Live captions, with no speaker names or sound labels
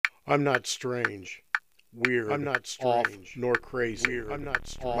I'm not strange, weird, I'm not strange, off, nor crazy. Weird, I'm not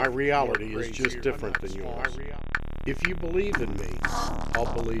strange. My reality is just different than yours. If you believe in me,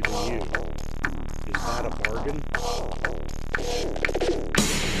 I'll believe in you. Is that a bargain?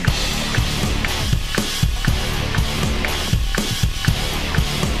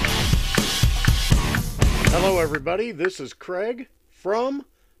 Hello everybody, this is Craig from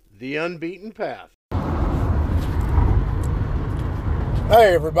The Unbeaten Path.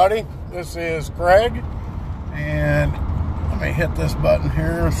 Hey everybody, this is Craig, and let me hit this button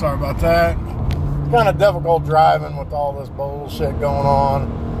here. Sorry about that. It's kind of difficult driving with all this bullshit going on.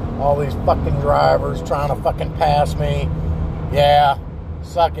 All these fucking drivers trying to fucking pass me. Yeah,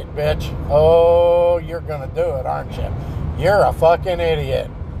 suck it, bitch. Oh, you're gonna do it, aren't you? You're a fucking idiot.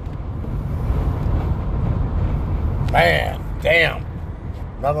 Man, damn.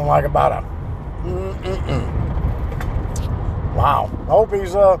 Nothing like about a Wow. Hope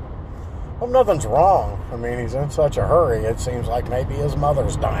nothing's wrong. I mean, he's in such a hurry. It seems like maybe his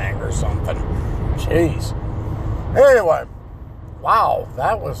mother's dying or something. Jeez. Anyway, wow,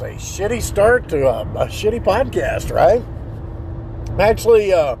 that was a shitty start to a shitty podcast, right?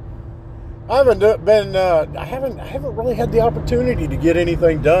 Actually, I haven't really had the opportunity to get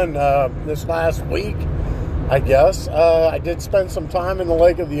anything done this last week, I guess. I did spend some time in the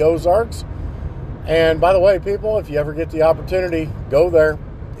Lake of the Ozarks. And by the way, people, if you ever get the opportunity, go there.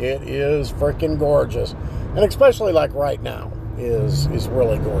 It is freaking gorgeous. And especially like right now is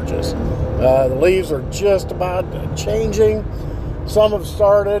really gorgeous. The leaves are just about changing. Some have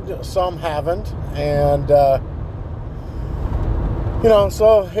started, some haven't. And,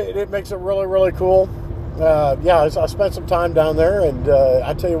 so it makes it really, really cool. I spent some time down there, and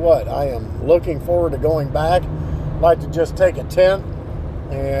I tell you what, I am looking forward to going back. I'd like to just take a tent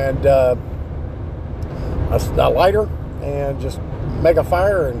and a lighter and just make a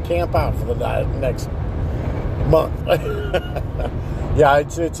fire and camp out for the next month. Yeah,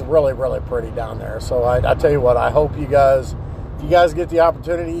 it's really, really pretty down there. So I tell you what, I hope you guys, if you guys get the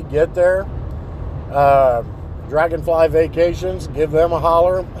opportunity, get there. Dragonfly Vacations, give them a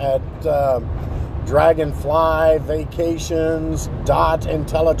holler at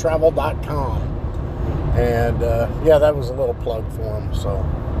dragonflyvacations.inteletravel.com. And that was a little plug for them. So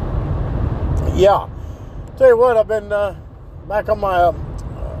yeah, tell you what, I've been back on my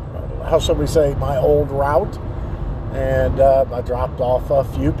how shall we say, my old route, and I dropped off a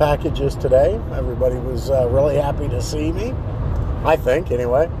few packages today. Everybody was really happy to see me, I think,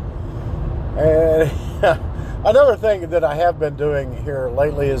 anyway. And another thing that I have been doing here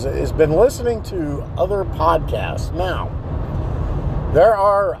lately is been listening to other podcasts. Now, there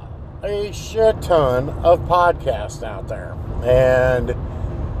are a shit ton of podcasts out there, and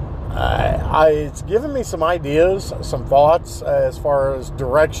it's given me some ideas, some thoughts as far as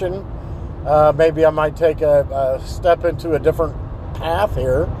direction. Maybe I might take a step into a different path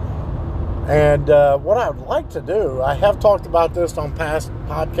here. And what I would like to do, I have talked about this on past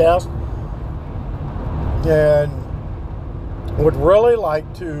podcasts, and would really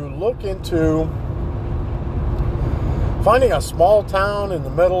like to look into finding a small town in the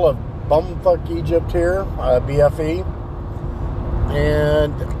middle of bumfuck Egypt here, BFE,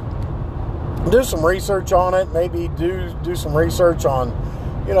 and do some research on it. Maybe do some research on,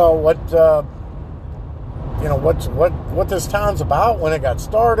 what this town's about, when it got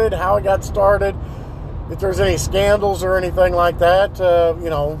started, how it got started, if there's any scandals or anything like that,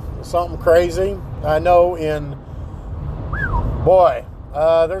 something crazy. I know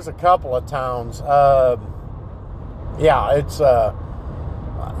there's a couple of towns. It's let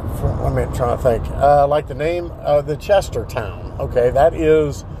me try to think. Like the name of the Chester town. Okay, that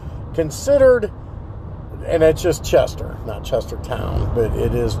is considered, and it's just Chester, not Chester town, but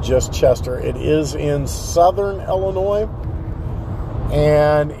it is just Chester. It is in southern Illinois,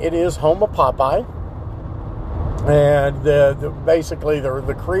 and it is home of Popeye, and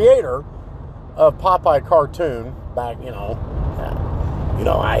the creator of Popeye cartoon back, I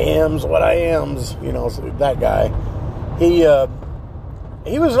am's what I am's, so that guy, he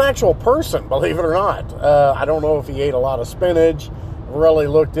was an actual person, believe it or not. I don't know if he ate a lot of spinach, really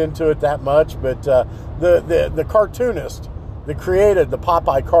looked into it that much, but the cartoonist that created the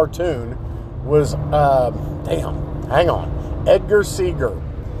Popeye cartoon was Edgar Seeger,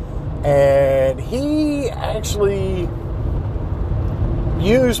 and he actually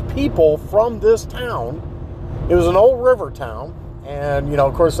used people from this town. It was an old river town, and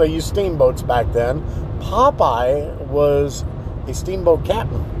of course they used steamboats back then. Popeye was a steamboat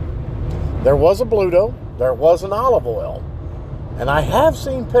captain. There was a Bluto, there was an Olive Oyl. And I have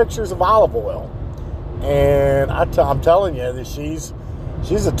seen pictures of Olive Oyl, and I'm telling you that she's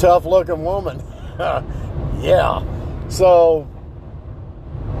She's a tough-looking woman. Yeah. So,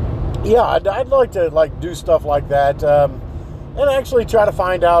 yeah, I'd like to do stuff like that, and actually try to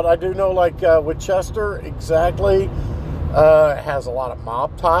find out. I do know, with Chester, exactly, has a lot of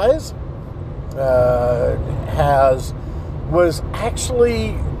mob ties. Was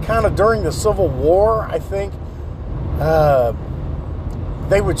actually kind of during the Civil War, I think.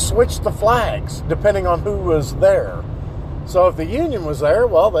 They would switch the flags depending on who was there. So if the Union was there,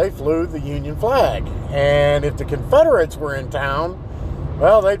 well, they flew the Union flag. And if the Confederates were in town,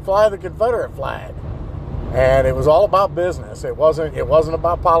 well, they'd fly the Confederate flag. And it was all about business. It wasn't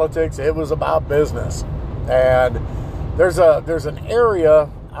about politics. It was about business. And there's an area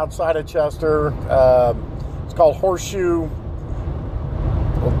outside of Chester. It's called Horseshoe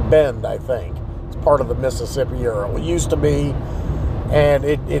Bend, I think. It's part of the Mississippi River. It used to be. And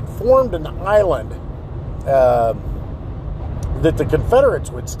it formed an island that the Confederates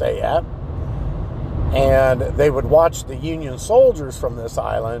would stay at. And they would watch the Union soldiers from this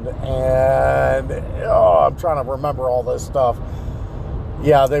island. And, I'm trying to remember all this stuff.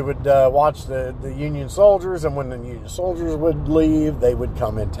 Yeah, they would watch the Union soldiers. And when the Union soldiers would leave, they would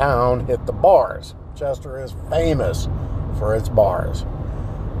come in town, hit the bars. Chester is famous for its bars.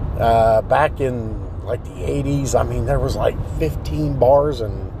 Back in the 80s, I mean, there was 15 bars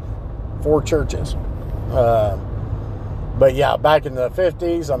and 4 churches. But yeah, back in the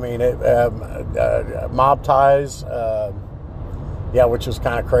 50s, I mean, mob ties, which was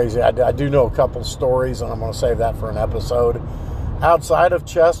kind of crazy. I do know a couple stories, and I'm going to save that for an episode. Outside of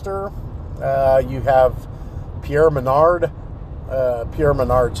Chester, you have Pierre Menard, Pierre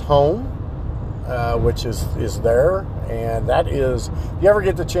Menard's home, which is there. And that is, if you ever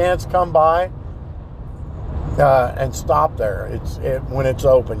get the chance, come by and stop there. When it's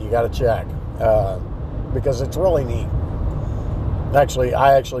open, you got to check because it's really neat. Actually,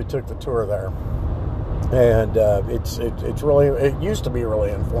 I took the tour there, and it's really, it used to be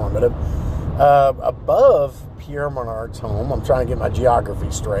really informative. Above Pierre Menard's home, I'm trying to get my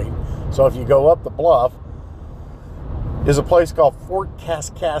geography straight. So if you go up the bluff, is a place called Fort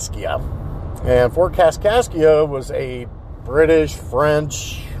Kaskaskia. And Fort Kaskaskia was a British,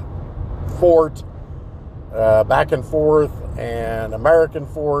 French fort, back and forth, and American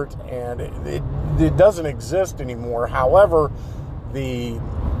fort, and it doesn't exist anymore. However,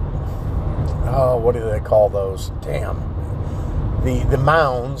 what do they call those? The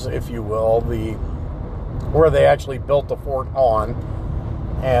mounds, if you will, where they actually built the fort on,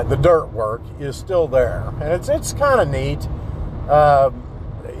 and the dirt work is still there, and it's kind of neat.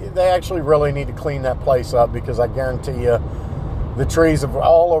 They actually really need to clean that place up because I guarantee you the trees are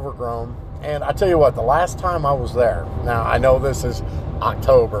all overgrown. And I tell you what, the last time I was there, now I know this is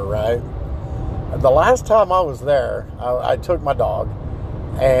October, right? The last time I was there, I took my dog,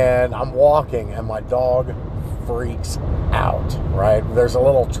 and I'm walking, and my dog freaks out, right? There's a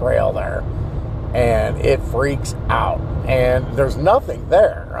little trail there, and it freaks out, and there's nothing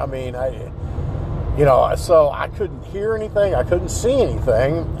there. I mean, so I couldn't hear anything. I couldn't see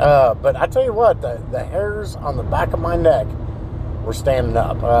anything. But I tell you what, the hairs on the back of my neck were standing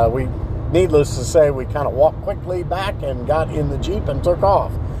up. Needless to say, we kind of walked quickly back and got in the Jeep and took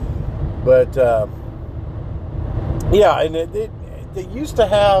off. But, and they used to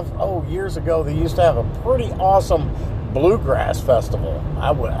have, years ago, they used to have a pretty awesome bluegrass festival.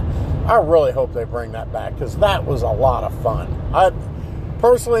 I really hope they bring that back because that was a lot of fun.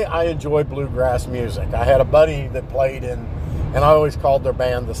 Personally, I enjoy bluegrass music. I had a buddy that played in, and I always called their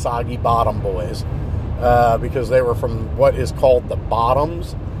band the Soggy Bottom Boys because they were from what is called the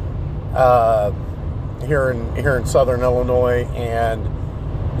Bottoms here in Southern Illinois. And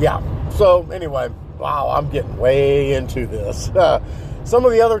yeah, so anyway, wow, I'm getting way into this. Some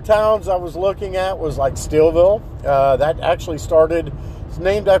of the other towns I was looking at was like Steelville. That actually started, it's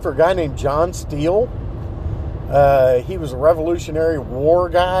named after a guy named John Steele. He was a Revolutionary War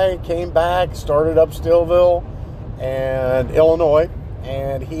guy, came back, started up Steelville and Illinois,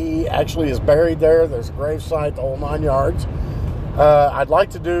 and he actually is buried there. There's a gravesite, the whole 9 yards. I'd like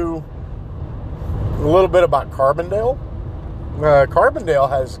to do a little bit about Carbondale. Carbondale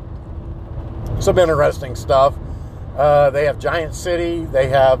has some interesting stuff. They have Giant City. They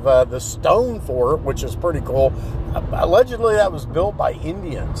have the Stone Fort, which is pretty cool. Allegedly, that was built by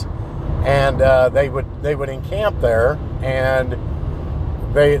Indians. And they would encamp there, and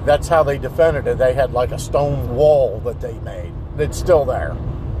that's how they defended it. They had like a stone wall that they made that's still there.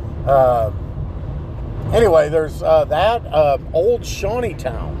 Anyway, there's that. Old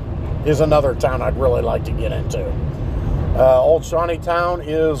Shawneetown is another town I'd really like to get into. Old Shawneetown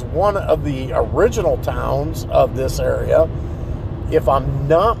is one of the original towns of this area. if I'm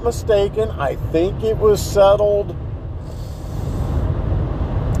not mistaken, I think it was settled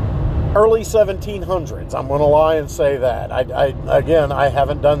early 1700s. I'm going to lie and say that. Again, I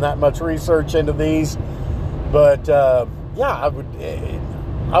haven't done that much research into these, but yeah,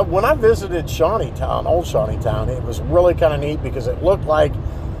 when I visited Shawneetown, old Shawneetown, it was really kind of neat because it looked like,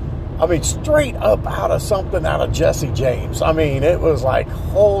 I mean, straight up out of something out of Jesse James. I mean, it was like,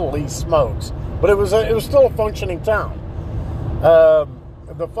 holy smokes. But it was still a functioning town.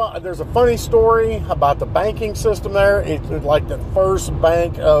 There's a funny story about the banking system there. It's like the first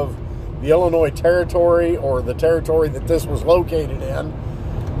bank of the Illinois Territory, or the territory that this was located in.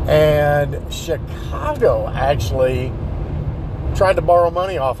 And Chicago actually tried to borrow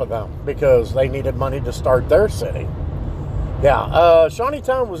money off of them because they needed money to start their city. Yeah,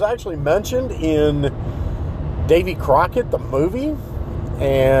 Shawneetown was actually mentioned in Davy Crockett, the movie,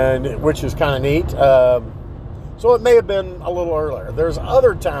 and which is kind of neat. So it may have been a little earlier. There's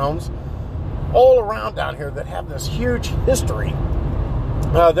other towns all around down here that have this huge history.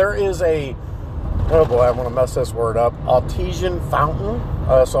 There is oh boy, I want to mess this word up, artesian fountain.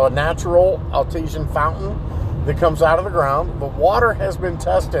 So a natural artesian fountain that comes out of the ground. The water has been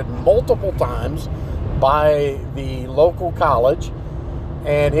tested multiple times by the local college,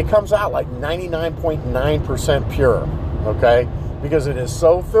 and it comes out like 99.9% pure, okay? Because it is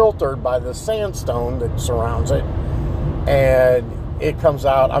so filtered by the sandstone that surrounds it, and it comes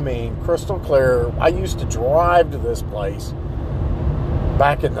out, I mean, crystal clear. I used to drive to this place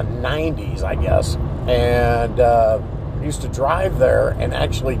back in the 90s, I guess, and used to drive there and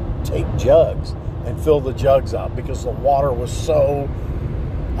actually take jugs and fill the jugs up because the water was so,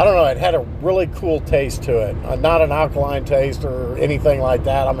 I don't know, it had a really cool taste to it. Not an alkaline taste or anything like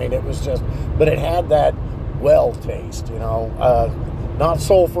that. I mean, it was just, but it had that well taste, you know, not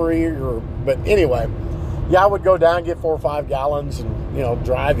sulfury, but anyway, yeah, I would go down, get 4 or 5 gallons and, you know,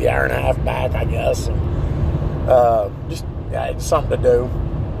 drive the hour and a half back, I guess. And, just, yeah, it's something to do.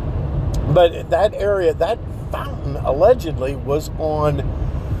 But that area, that fountain allegedly was on,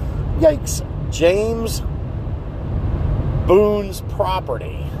 yikes, James Boone's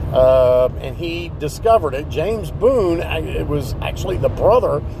property. And he discovered it. James Boone, it was actually the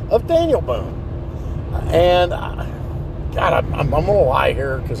brother of Daniel Boone. And, God, I'm going to lie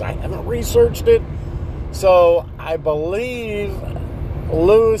here because I haven't researched it. So I believe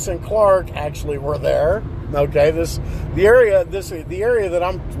Lewis and Clark actually were there. Okay, the area that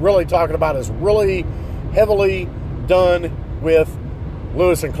I'm really talking about is really heavily done with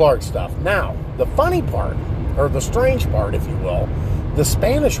Lewis and Clark stuff. Now, the funny part, or the strange part, if you will, the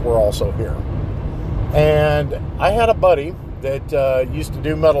Spanish were also here. And I had a buddy that used to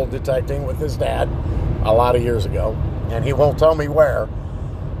do metal detecting with his dad a lot of years ago, and he won't tell me where,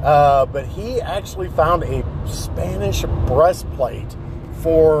 but he actually found a Spanish breastplate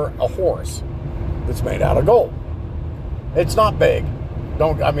for a horse that's made out of gold. It's not big.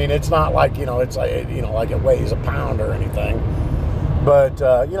 It's not like, you know, it's like, you know, like it weighs a pound or anything, but,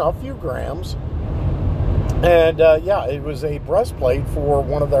 you know, a few grams. And, yeah, it was a breastplate for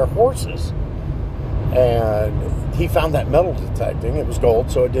one of their horses. And he found that metal detecting. It was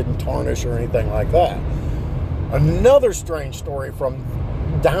gold, so it didn't tarnish or anything like that. Another strange story from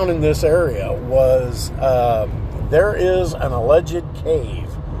down in this area was there is an alleged cave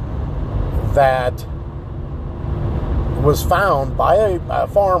that was found by a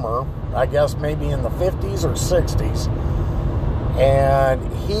farmer, I guess maybe in the 50s or 60s.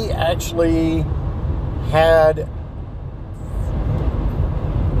 And he actually had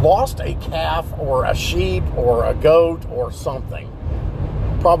lost a calf or a sheep or a goat or something.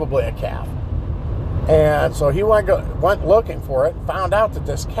 Probably a calf. And so he went looking for it, found out that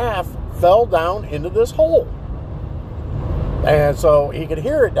this calf fell down into this hole. And so he could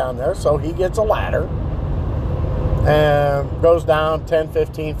hear it down there, so he gets a ladder and goes down 10,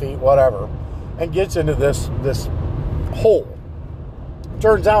 15 feet, whatever, and gets into this hole.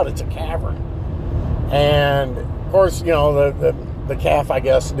 Turns out it's a cavern. And, of course, you know, the calf, I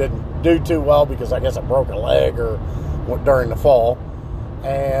guess, didn't do too well because I guess it broke a leg or during the fall.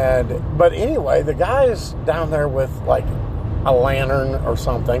 But anyway, the guy's down there with, like, a lantern or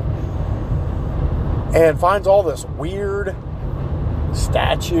something and finds all this weird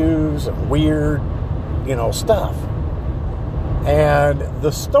statues and weird, you know, stuff. And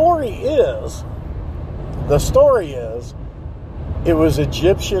the story is it was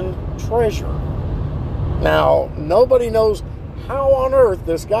Egyptian treasure. Now, nobody knows how on earth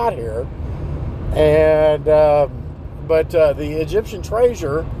this got here. And, but the Egyptian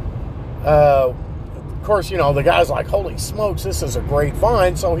treasure, of course, you know, the guy's like, holy smokes, this is a great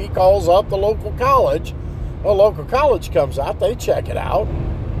find. So he calls up the local college Well, local college comes out, they check it out,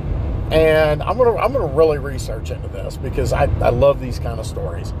 and I'm gonna really research into this because I love these kind of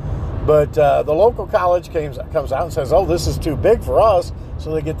stories. But the local college comes out and says, "Oh, this is too big for us,"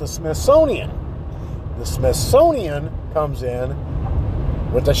 so they get the Smithsonian. The Smithsonian comes in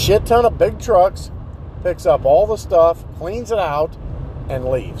with a shit ton of big trucks, picks up all the stuff, cleans it out, and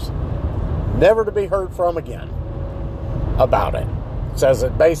leaves. Never to be heard from again about it. Says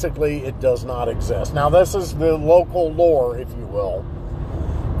that basically it does not exist. Now, this is the local lore, if you will.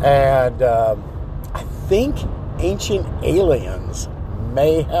 And I think Ancient Aliens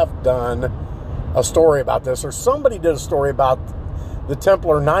may have done a story about this, or somebody did a story about the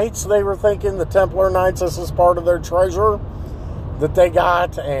Templar Knights. They were thinking the Templar Knights, this is part of their treasure that they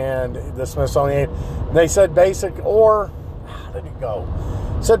got, and the Smithsonian, they said how did it go?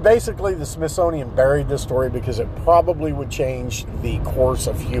 Said basically the Smithsonian buried this story because it probably would change the course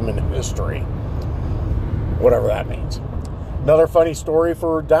of human history. Whatever that means. Another funny story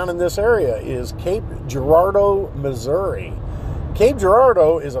for down in this area is Cape Girardeau, Missouri. Cape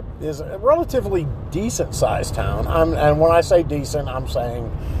Girardeau is a relatively decent-sized town. And when I say decent, I'm saying,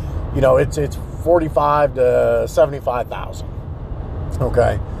 it's 45 to 75,000.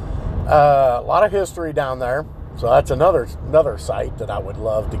 Okay. A lot of history down there. So that's another site that I would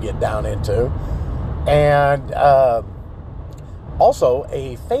love to get down into. And also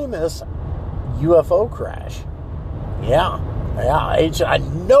a famous UFO crash. Yeah. I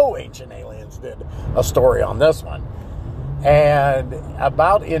know Ancient Aliens did a story on this one. And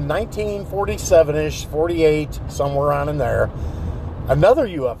about in 1947-ish, 48, somewhere around in there, another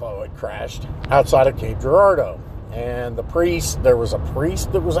UFO had crashed outside of Cape Girardeau. And there was a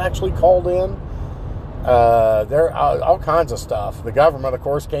priest that was actually called in. There all kinds of stuff. The government, of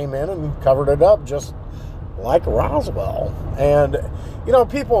course, came in and covered it up just like Roswell. And,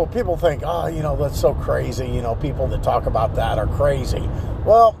 people think, that's so crazy. People that talk about that are crazy.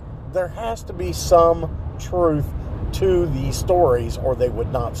 Well, there has to be some truth to these stories or they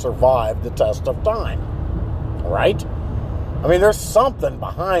would not survive the test of time. Right? I mean, there's something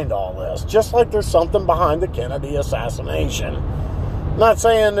behind all this. Just like there's something behind the Kennedy assassination. I'm not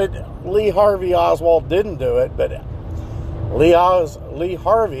saying that Lee Harvey Oswald didn't do it, but Lee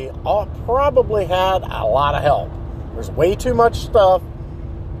Harvey probably had a lot of help. There's way too much stuff,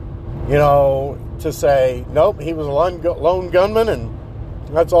 to say, nope, he was a lone gunman and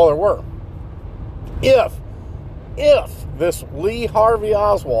that's all there were. If this Lee Harvey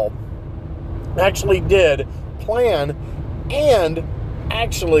Oswald actually did plan and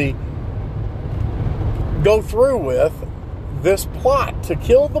actually go through with this plot to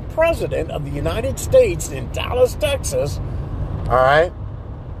kill the president of the United States in Dallas, Texas, all right,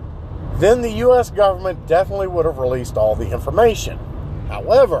 then the U.S. government definitely would have released all the information.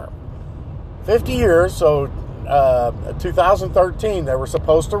 However, 50 years, so 2013, they were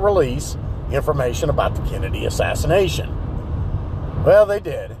supposed to release information about the Kennedy assassination. Well, they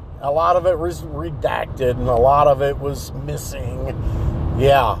did. A lot of it was redacted and a lot of it was missing.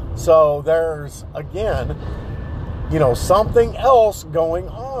 Yeah, so there's, again, something else going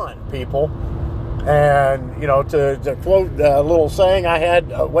on, people. And, to quote a little saying I had,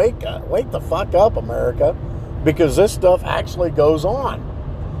 wake the fuck up, America, because this stuff actually goes on.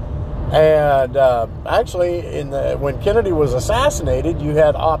 And actually, when Kennedy was assassinated, you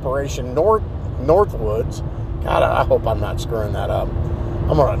had Operation Northwoods. God, I hope I'm not screwing that up.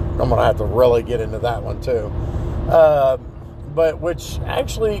 I'm gonna have to really get into that one too. But which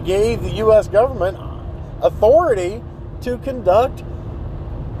actually gave the U.S. government authority to conduct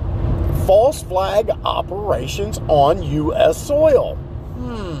false flag operations on U.S. soil.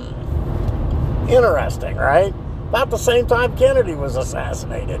 Interesting, right? About the same time Kennedy was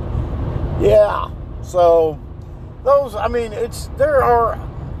assassinated. Yeah. So there are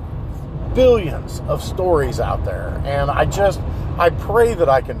billions of stories out there, and I pray that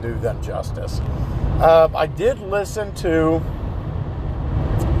I can do them justice. I did listen to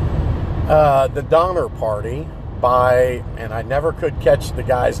the Donner Party and I never could catch the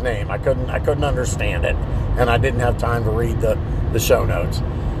guy's name. I couldn't understand it, and I didn't have time to read the show notes.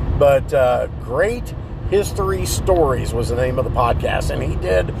 But Great History Stories was the name of the podcast, and he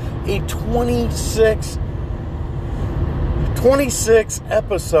did a 26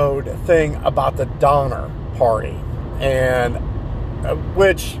 episode thing about the Donner Party, and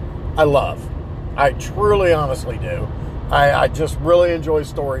which I love. I truly, honestly do. I just really enjoy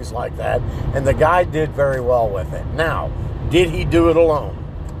stories like that, and the guy did very well with it. Now, did he do it alone?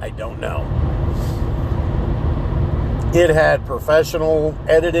 I don't know. It had professional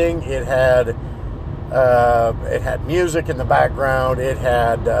editing. It had It had music in the background. It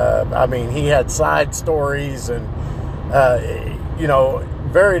had, he had side stories and,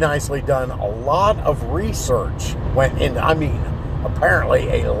 very nicely done. A lot of research went into,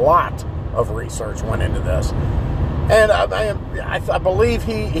 apparently a lot of research went into this. And I believe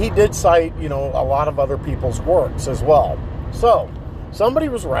he did cite, a lot of other people's works as well. So, somebody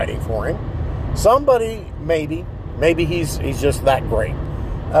was writing for him. Somebody, maybe he's just that great.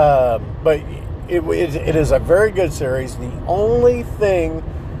 But it is a very good series. The only thing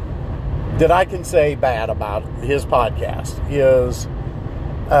that I can say bad about his podcast is,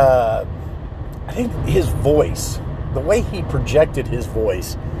 I think his voice, the way he projected his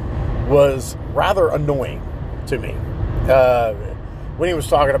voice, was rather annoying to me. When he was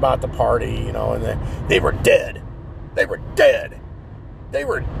talking about the party, and they were dead. They were dead. They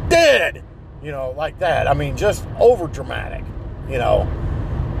were dead. Like that. Just over dramatic,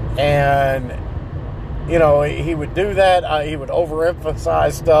 and, he would do that. He would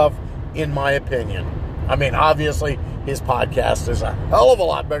overemphasize stuff, in my opinion. Obviously, his podcast is a hell of a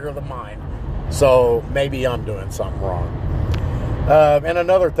lot bigger than mine. So maybe I'm doing something wrong. And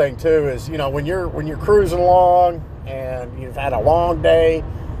another thing, too, is, when you're cruising along and you've had a long day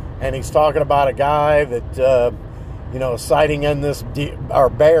and he's talking about a guy that, sighting in this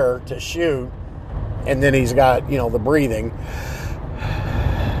bear to shoot, and then he's got, the breathing.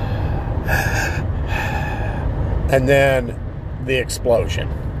 And then the explosion,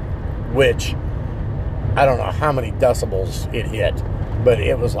 which I don't know how many decibels it hit, but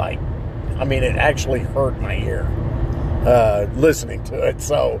it was like, it actually hurt my ear listening to it,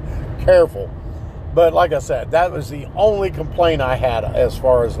 so careful. But like I said, that was the only complaint I had as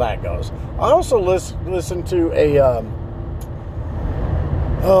far as that goes. I also listened to a,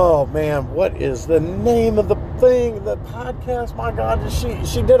 what is the name of the thing, the podcast? My God,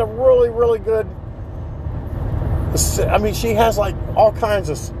 she did a really, really good, she has like all kinds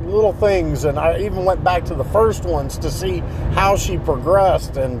of little things, and I even went back to the first ones to see how she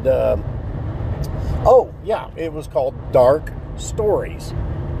progressed, and, it was called Dark Stories,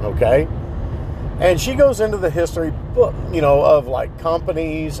 okay? And she goes into the history, of like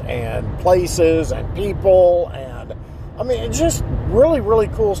companies and places and people, and it's just really, really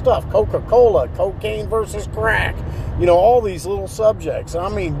cool stuff. Coca-Cola, cocaine versus crack, all these little subjects.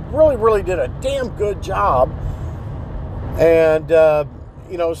 Really, really did a damn good job. And,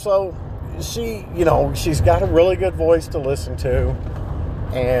 so she, she's got a really good voice to listen to.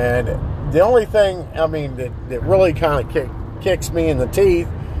 And the only thing, that really kind of kicks me in the teeth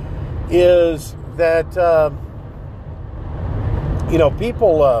is that,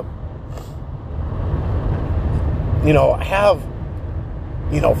 people, have,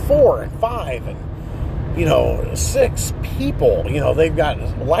 4 and 5 and, 6 people. They've got a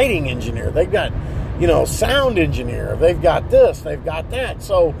lighting engineer. They've got, sound engineer. They've got this. They've got that.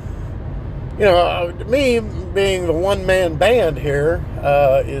 So, me being the one-man band here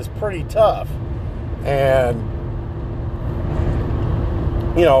is pretty tough. And,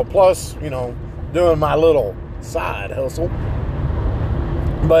 plus, doing my little side hustle.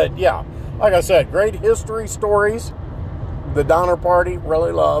 But, yeah, like I said, great history stories. The Donner Party,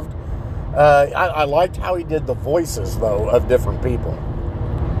 really loved. I liked how he did the voices, though, of different people.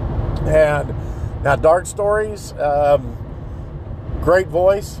 And now, Dark Stories, great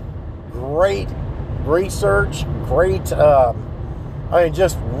voice, great research, great,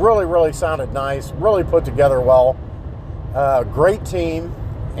 just really, really sounded nice, really put together well. Great team.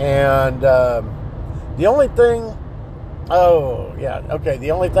 And the only thing,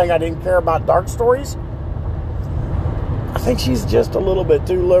 the only thing I didn't care about Dark Stories, I think she's just a little bit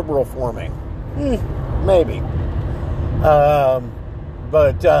too liberal for me. Maybe.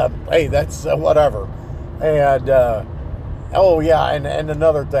 But hey, that's whatever. And and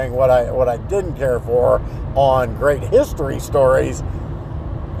another thing, what I didn't care for on Great History Stories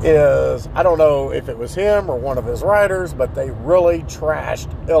is, I don't know if it was him or one of his writers, but they really trashed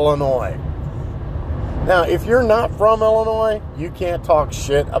Illinois. Now, if you're not from Illinois, you can't talk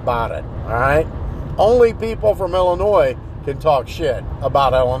shit about it, all right? Only people from Illinois can talk shit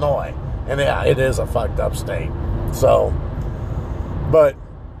about Illinois. And yeah, it is a fucked up state. So, but,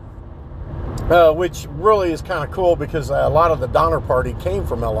 which really is kind of cool, because a lot of the Donner Party came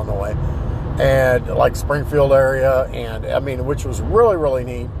from Illinois, and like Springfield area, and which was really, really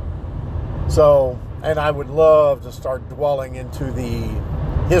neat. So, and I would love to start dwelling into the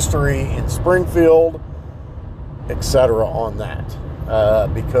history in Springfield, etc. on that,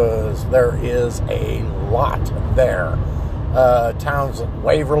 because there is a lot there. Towns like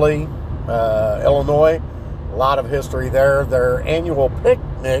Waverly, Illinois, a lot of history there. Their annual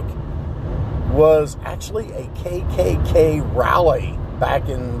picnic was actually a KKK rally back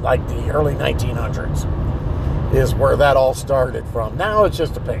in like the early 1900s, is where that all started from. Now it's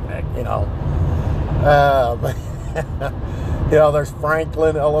just a picnic, you know. You know, there's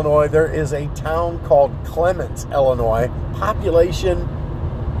Franklin, Illinois. There is a town called Clements, Illinois. Population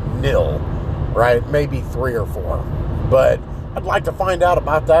nil, right? Maybe 3 or 4. But I'd like to find out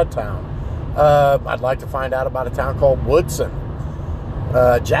about that town. I'd like to find out about a town called Woodson,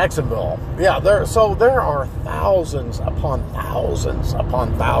 Jacksonville. Yeah, there are thousands upon thousands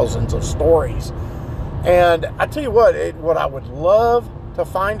upon thousands of stories. And I tell you what I would love to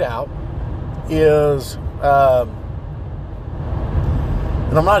find out is, and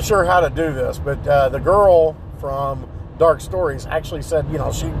I'm not sure how to do this, but the girl from Dark Stories actually said, you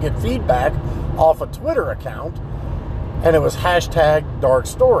know, she'd get feedback off a Twitter account, and it was hashtag Dark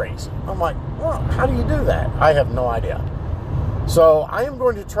Stories. I'm like, well, how do you do that? I have no idea. So I am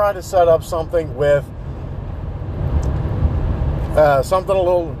going to try to set up something with something a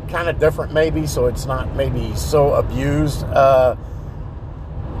little kind of different, maybe, so it's not maybe so abused.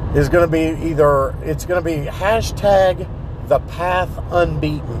 Is going to be it's going to be hashtag The Path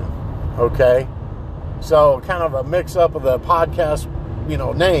Unbeaten. Okay, so kind of a mix up of the podcast, you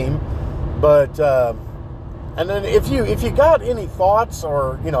know, name, but and then if you got any thoughts,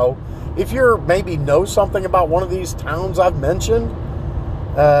 or you know, if you're maybe know something about one of these towns I've mentioned,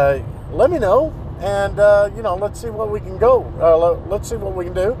 let me know. And, you know, let's see what we can go. Let's see what we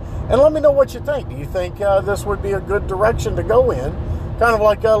can do. And let me know what you think. Do you think this would be a good direction to go in? Kind of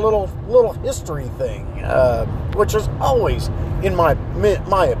like a little history thing, which is always, in my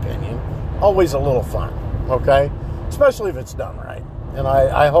opinion, always a little fun, okay? Especially if it's done right. And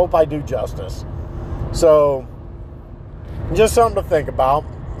I hope I do justice. So, just something to think about.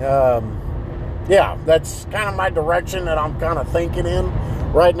 Yeah, that's kind of my direction that I'm kind of thinking in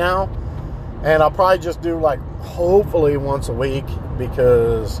right now. And I'll probably just do, like, hopefully once a week,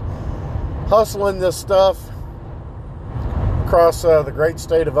 because hustling this stuff across the great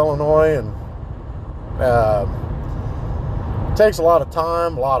state of Illinois, and takes a lot of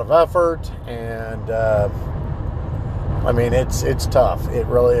time, a lot of effort, and I mean, it's tough. It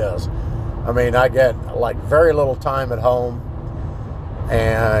really is. I mean, I get, like, very little time at home,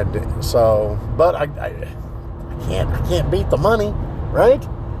 and so, but I can't beat the money, right?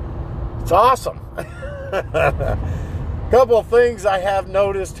 It's awesome. Couple of things I have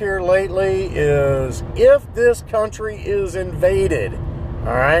noticed here lately is, if this country is invaded,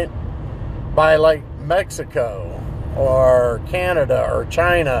 all right, by like Mexico or Canada or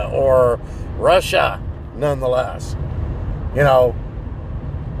China or Russia, nonetheless, you know,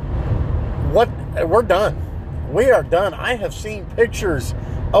 we're done. We are done. I have seen pictures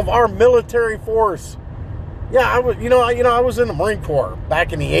of our military force. Yeah, I was in the Marine Corps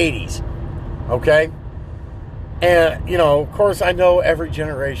back in the 80s. Okay? And, you know, of course, I know every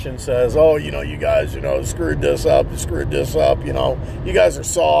generation says, oh, you know, you guys, you know, screwed this up, you know, you guys are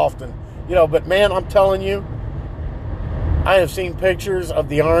soft, and, you know, but man, I'm telling you, I have seen pictures of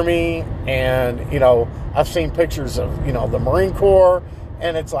the Army, and, you know, I've seen pictures of, you know, the Marine Corps,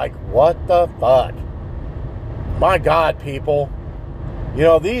 and it's like, what the fuck? My God, people. You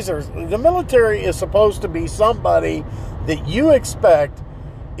know, the military is supposed to be somebody that you expect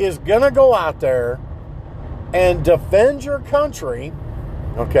is going to go out there and defend your country,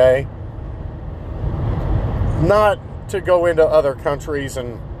 okay? Not to go into other countries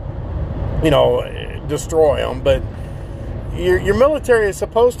and, you know, destroy them, but your military is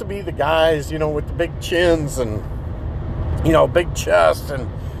supposed to be the guys, you know, with the big chins and, you know, big chests, and,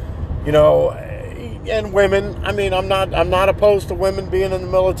 you know, and women. I mean, I'm not opposed to women being in the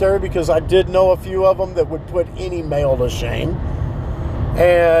military, because I did know a few of them that would put any male to shame.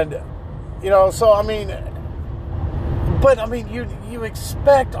 And, you know, so, I mean, but, I mean, you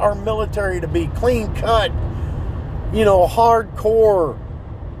expect our military to be clean cut, you know, hardcore,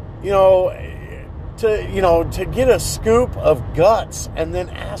 you know, to get a scoop of guts and then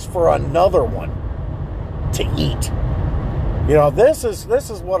ask for another one to eat. You know, this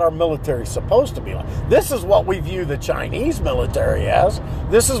is what our military is supposed to be like. This is what we view the Chinese military as.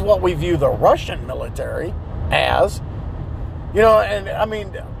 This is what we view the Russian military as. You know, and I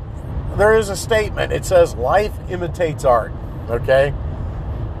mean, there is a statement. It says, life imitates art. Okay?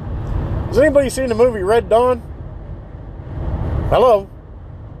 Has anybody seen the movie Red Dawn? Hello?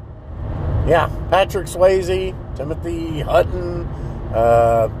 Yeah, Patrick Swayze, Timothy Hutton,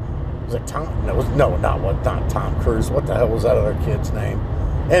 was it Tom? No, not Tom Cruise. What the hell was that other kid's name?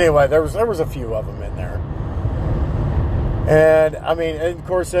 Anyway, there was a few of them in there. And, I mean, and of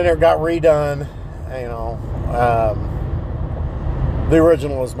course, then it got redone, you know. The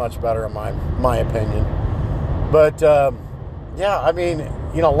original is much better in my opinion. But, yeah, I mean,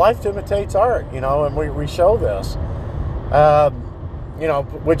 life imitates art, and we show this,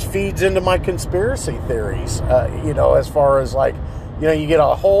 which feeds into my conspiracy theories, as far as like, you get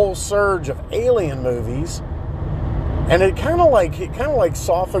a whole surge of alien movies, and it kind of like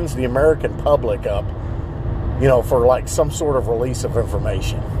softens the American public up, for like some sort of release of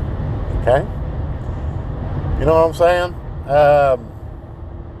information. Okay? You know what I'm saying?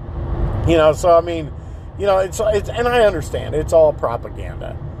 So I mean, it's and I understand it's all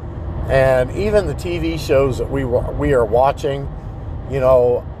propaganda, and even the TV shows that we are watching,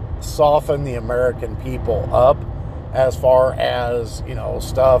 soften the American people up as far as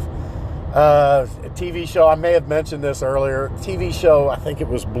stuff. A TV show, I may have mentioned this earlier. TV show, I think it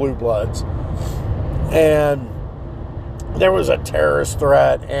was Blue Bloods, and there was a terrorist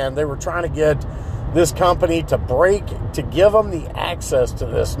threat, and they were trying to get this company to give them the access to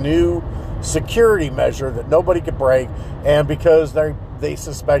this new security measure that nobody could break, and because they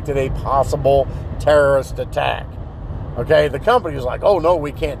suspected a possible terrorist attack. Okay, the company was like, oh no,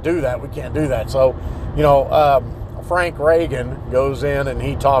 we can't do that. So, Frank Reagan goes in and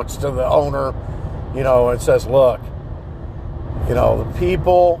he talks to the owner, and says, look, the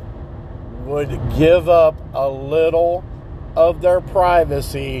people would give up a little of their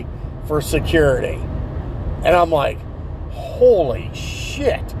privacy for security. And I'm like, holy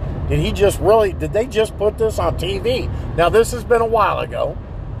shit. Did they just put this on TV? Now, this has been a while ago.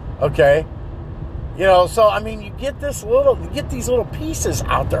 Okay. So, I mean, you get these little pieces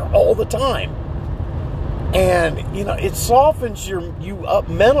out there all the time. And, it softens you up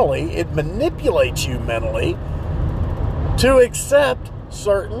mentally. It manipulates you mentally to accept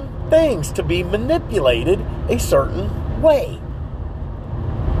certain things, to be manipulated a certain way.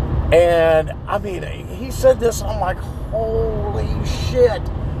 And, I mean, he said this, I'm like, holy shit.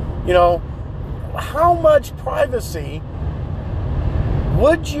 How much privacy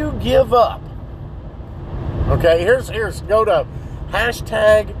would you give up? Okay, here's go to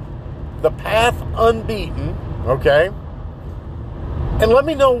hashtag the path unbeaten, okay? And let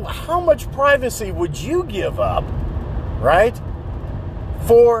me know how much privacy would you give up, right,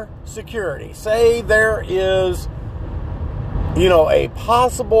 for security. Say there is, a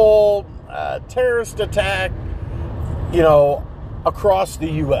possible terrorist attack, across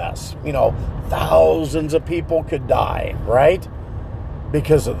the U.S. Thousands of people could die, right,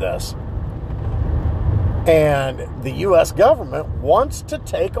 because of this. And the U.S. government wants to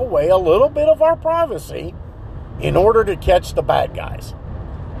take away a little bit of our privacy in order to catch the bad guys.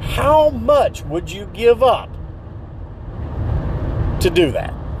 How much would you give up to do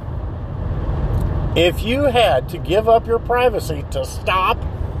that? If you had to give up your privacy to stop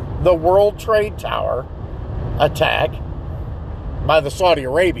the World Trade Tower attack by the Saudi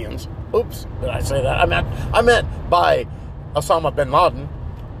Arabians, oops, did I say that? I meant by Osama bin Laden,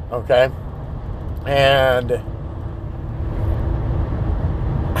 okay? And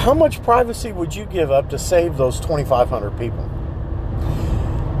how much privacy would you give up to save those 2,500 people?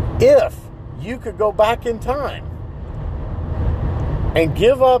 If you could go back in time and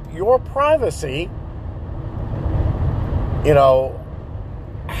give up your privacy,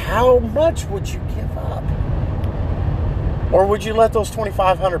 how much would you give up? Or would you let those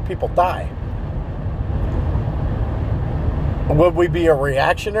 2,500 people die? Would we be a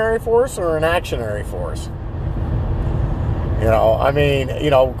reactionary force or an actionary force?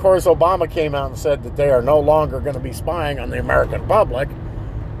 Of course, Obama came out and said that they are no longer going to be spying on the American public,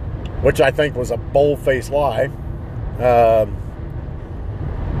 which I think was a bold-faced lie.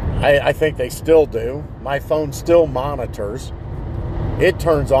 I think they still do. My phone still monitors. It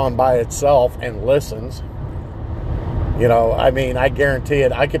turns on by itself and listens. I guarantee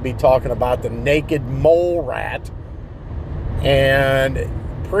it. I could be talking about the naked mole rat, and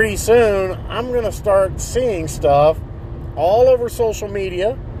pretty soon I'm going to start seeing stuff all over social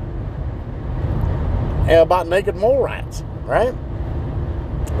media about naked mole rats, right?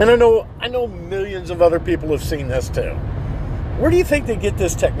 And I know millions of other people have seen this too. Where do you think they get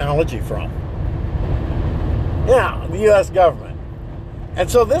this technology from? Yeah, the U.S. government. And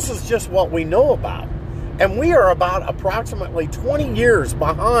so this is just what we know about. And we are about approximately 20 years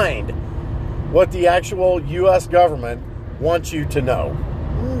behind what the actual U.S. government wants you to know.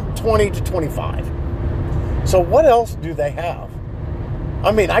 20 to 25. So what else do they have?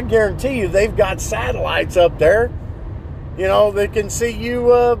 I guarantee you they've got satellites up there. They can see you,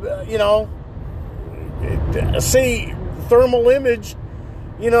 see thermal image,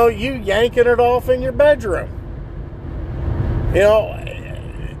 you yanking it off in your bedroom.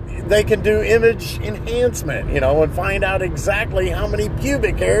 they can do image enhancement, and find out exactly how many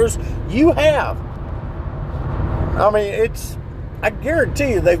pubic hairs you have. I mean, I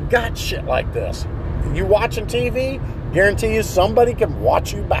guarantee you they've got shit like this. You watching TV, guarantee you somebody can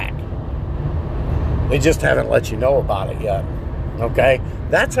watch you back. They just haven't let you know about it yet. Okay?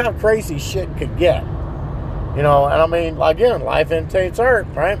 That's how crazy shit could get. And I mean, again, life imitates art,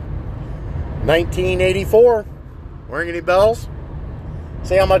 right? 1984. Ring any bells?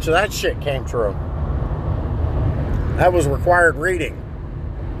 See how much of that shit came true. That was required reading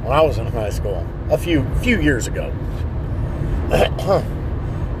when I was in high school a few years ago.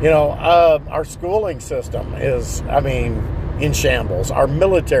 Our schooling system is, in shambles. Our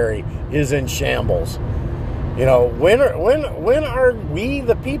military is in shambles. When are we,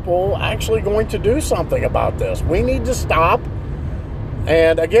 the people, actually going to do something about this? We need to stop.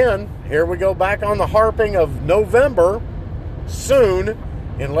 And again, here we go back on the harping of November, soon,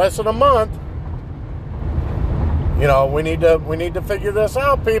 in less than a month. We need to figure this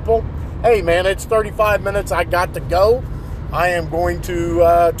out, people. Hey, man, it's 35 minutes. I got to go. I am going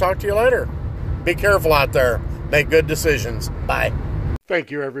to talk to you later. Be careful out there. Make good decisions. Bye.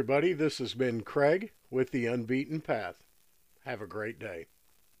 Thank you, everybody. This has been Craig with The Unbeaten Path. Have a great day.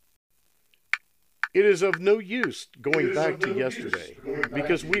 It is of no use going back to yesterday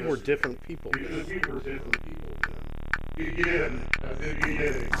because we were different people. Begin at the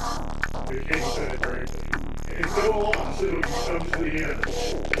beginning. The king said, and go on till you come to the end.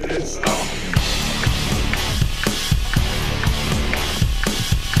 It is so.